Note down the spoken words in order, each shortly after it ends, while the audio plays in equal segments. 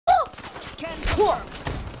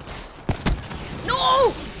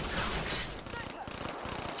No!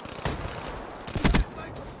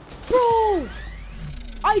 Bro!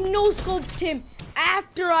 I no-scoped him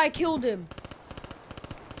after I killed him.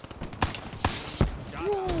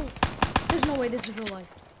 Whoa! There's no way this is real life.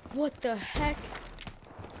 What the heck?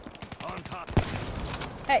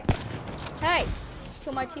 Hey! Hey!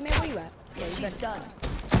 Kill my teammate, where you at? Yeah, you better. Done.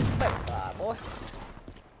 Boy.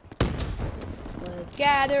 Let's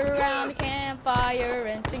gather around the campfire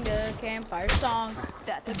and sing the campfire song.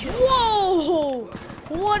 That's a kill. Whoa!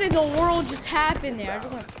 What in the world just happened there? I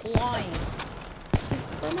just went flying.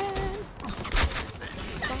 Superman.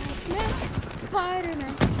 Spider-Man.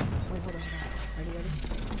 Spider-Man. Wait, hold on. Ready?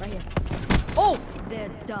 Right here. Oh! They're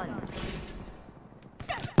done.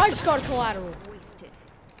 I just got a collateral. Wasted.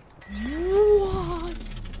 What?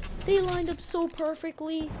 They lined up so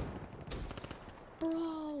perfectly.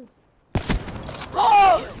 Bro.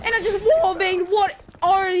 Oh! And I just wallbanged. What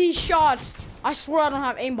are these shots? I swear I don't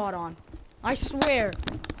have aimbot on. I swear.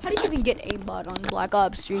 How do you even get aimbot on Black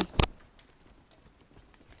Ops 3?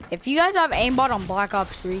 If you guys have aimbot on Black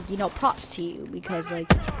Ops 3, you know, props to you. Because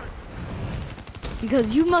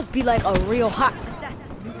you must be like a real hot.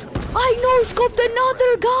 I no-scoped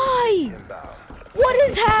another guy! What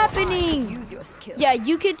is happening? Yeah,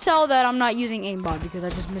 you could tell that I'm not using aimbot because I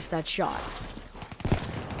just missed that shot.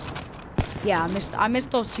 Yeah, I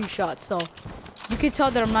missed those 2 shots, so you could tell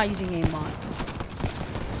that I'm not using aimbot.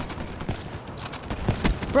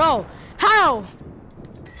 Bro, how?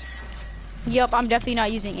 Yep, I'm definitely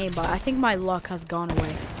not using aimbot. I think my luck has gone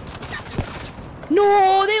away.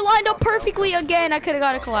 No, they lined up perfectly again. I could have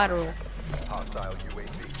got a collateral. Hostile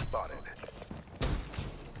UAV spotted.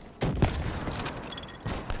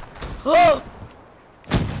 Oh!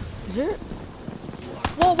 Is there?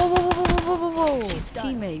 Whoa, whoa, whoa, whoa, whoa, whoa, whoa, whoa.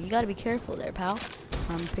 Teammate, you gotta be careful there, pal.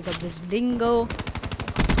 I'm gonna pick up this dingo.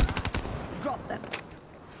 Drop them.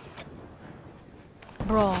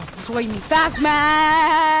 Bro, that's why you need fast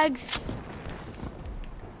mags!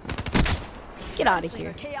 Get out of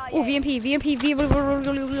here. Oh, VMP, VMP, VMP.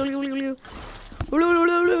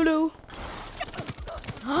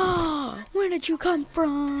 Where did you come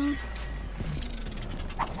from?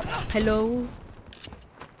 Hello?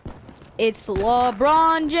 It's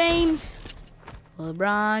LeBron James.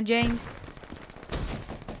 LeBron James.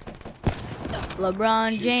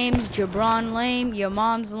 LeBron James, Jabron lame, your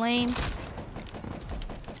mom's lame.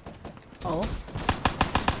 Oh.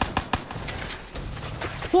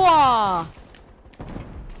 Whoa!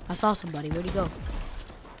 I saw somebody. Where'd he go?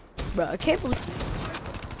 Bro, I can't believe.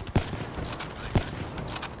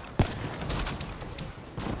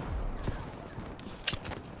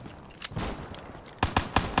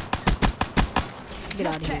 Get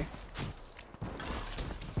out of here.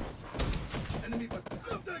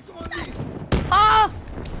 Ah!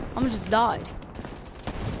 Almost just died.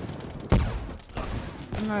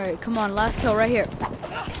 Alright, come on. Last kill right here.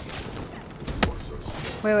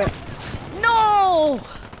 Wait. No!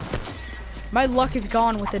 My luck is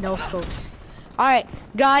gone with the no-scopes. Alright,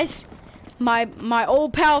 guys. My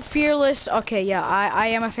old pal Fearless. Okay, yeah, I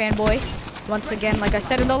am a fanboy. Once again, like I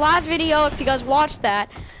said in the last video, if you guys watched that.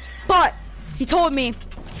 But he told me,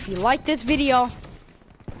 if you like this video,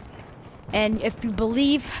 and if you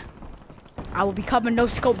believe, I will become a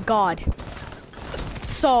no-scope god.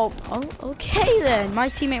 So, okay then. My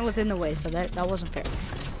teammate was in the way, so that wasn't fair.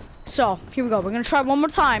 So, here we go. We're gonna try one more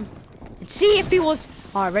time and see if he was.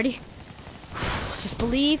 Alright, ready? Just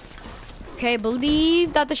believe. Okay,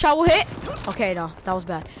 believe that the shot will hit. Okay, no, that was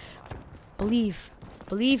bad. Believe.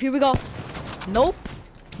 Believe, here we go. Nope.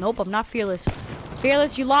 Nope, I'm not Fearless.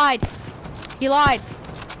 Fearless, you lied. He lied.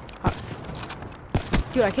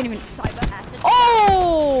 Dude, I can't even.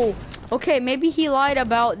 Oh! Okay, maybe he lied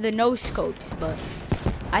about the no-scopes, but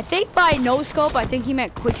I think by no-scope, I think he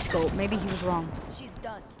meant quick-scope. Maybe he was wrong. She's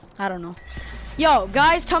done. I don't know. Yo,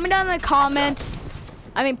 guys, tell me down in the comments.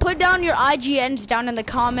 I mean, put down your IGNs down in the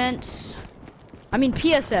comments. I mean,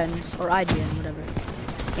 PSNs or IGN, whatever.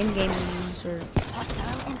 In-game names or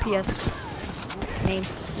PS names.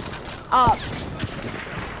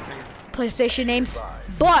 PlayStation names.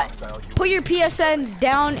 But put your PSNs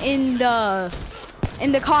down in the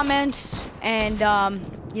comments, and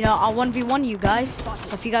you know, I'll 1v1 you guys.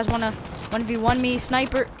 So if you guys wanna 1v1 me,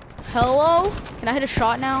 sniper. Hello? Can I hit a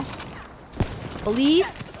shot now? Believe?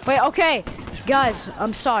 Wait, okay. Guys,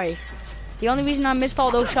 I'm sorry. The only reason I missed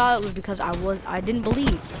all those shots was because I didn't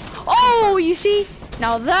believe. Oh, you see?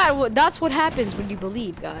 Now that's what happens when you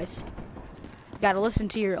believe, guys. You gotta listen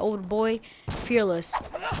to your old boy, Fearless.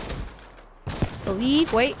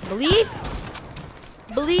 Believe, wait, believe?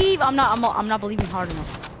 Believe, I'm not believing hard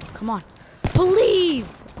enough. Come on. Believe!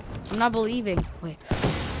 I'm not believing. Wait.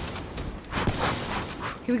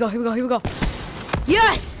 Here we go, here we go, here we go.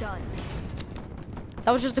 Yes! Done.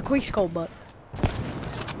 That was just a quick scope, but.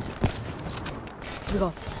 Here we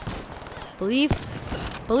go. Believe.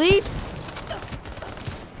 Believe.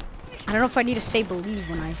 I don't know if I need to say believe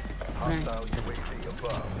when I. Hostile UAV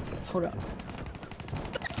above. Hold up.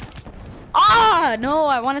 Ah! No,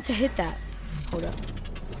 I wanted to hit that. Hold up.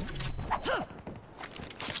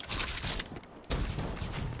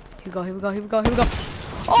 Here we go, here we go, here we go, here we go.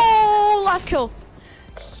 Oh, last kill.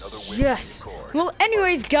 Another win Yes. for the Accord. Well,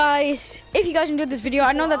 anyways, guys, if you guys enjoyed this video,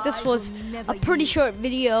 I know that this was a pretty short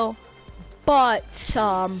video, but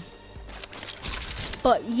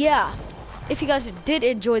yeah, if you guys did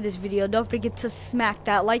enjoy this video, don't forget to smack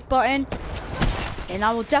that like button, and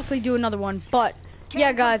I will definitely do another one. But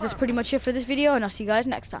yeah, guys, that's pretty much it for this video, and I'll see you guys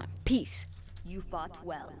next time. Peace. You fought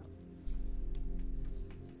well.